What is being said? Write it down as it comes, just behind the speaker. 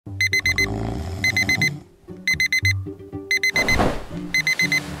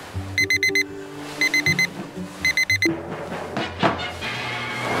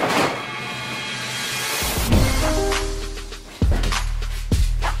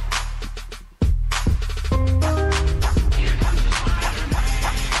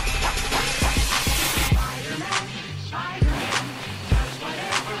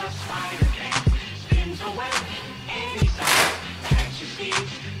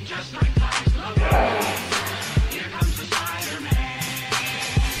just like flies. Look out, here comes the Spiderman.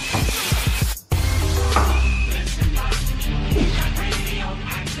 Listen up, he's got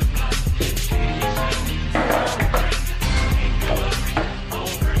radioactive blood. Take a look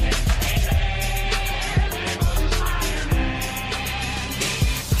overhead. Hey there goes the Spiderman.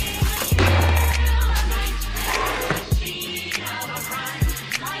 The scene of a crime,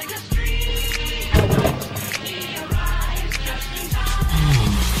 like a street of lights. He arrives just in time.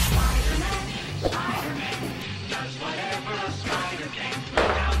 Spiderman does whatever a spider can.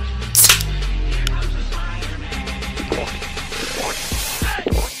 Look out, here comes the Spiderman. Here comes the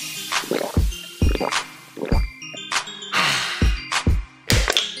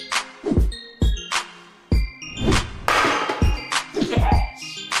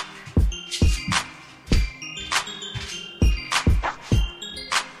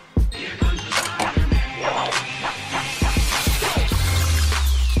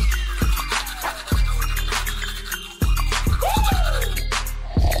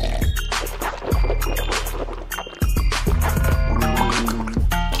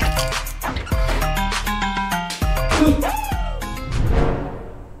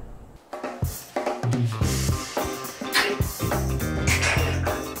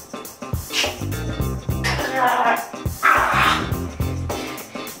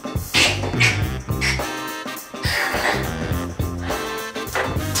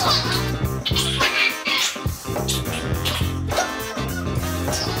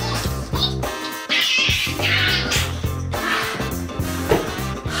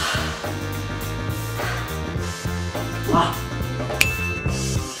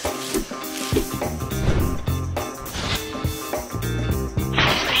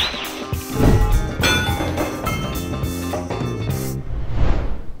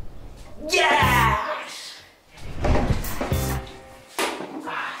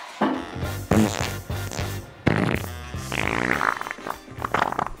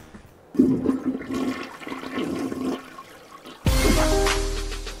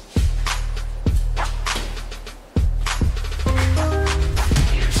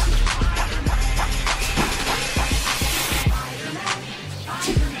Spiderman.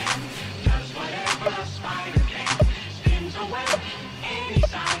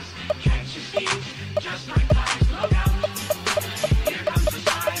 Just like flies, look out, here comes the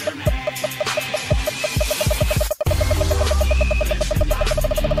Spiderman. Listen up,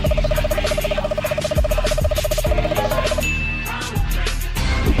 he's got radioactive blood. From thread,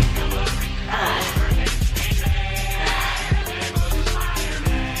 take a look overhead. Hey there goes the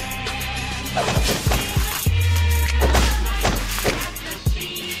Spiderman. At the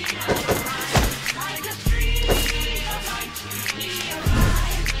scene of a crime, like a streak of light, he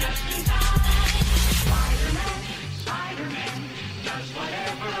arrives just in time. Spiderman does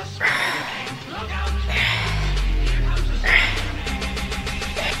whatever a spider can. Look out, here comes the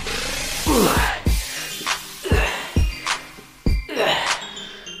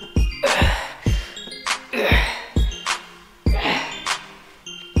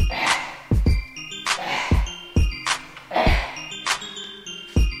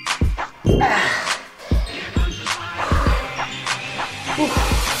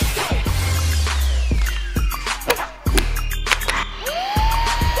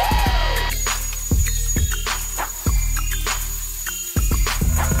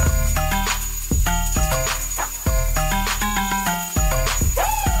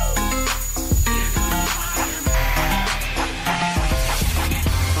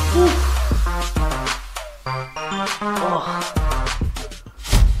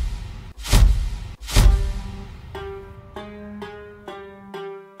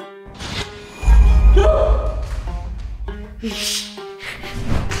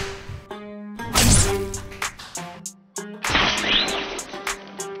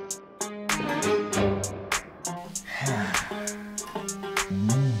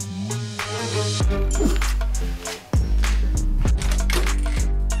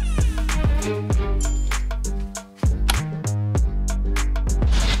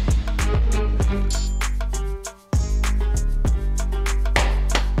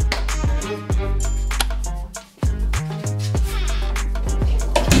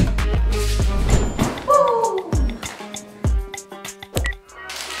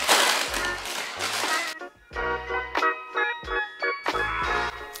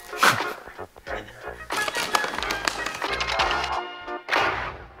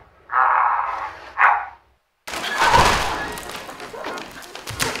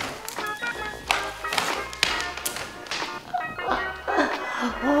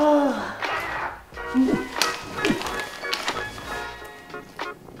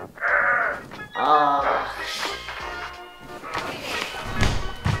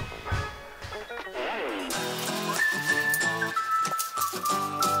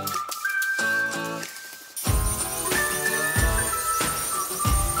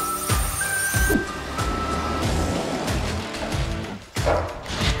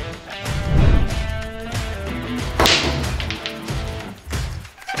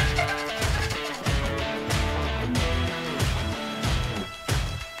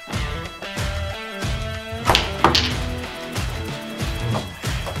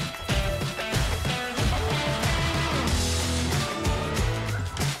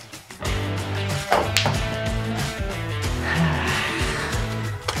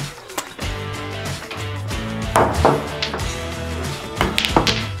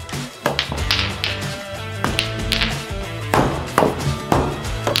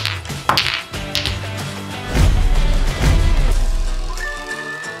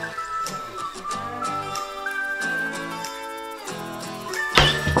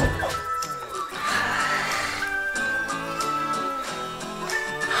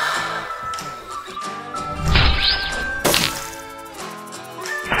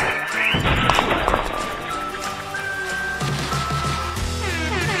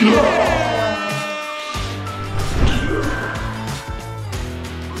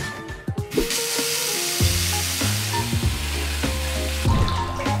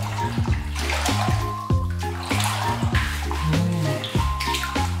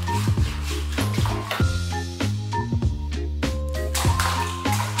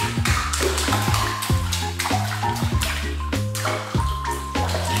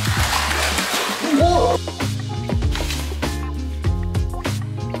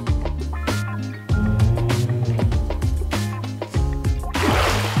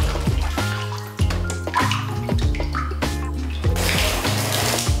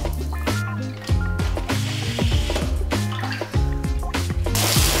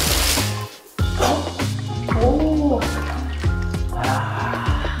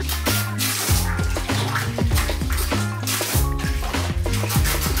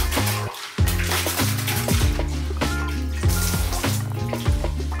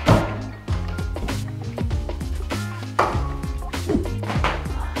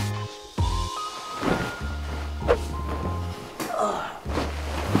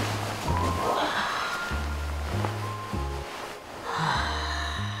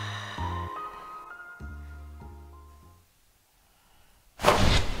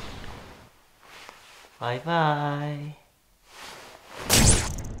Bye bye.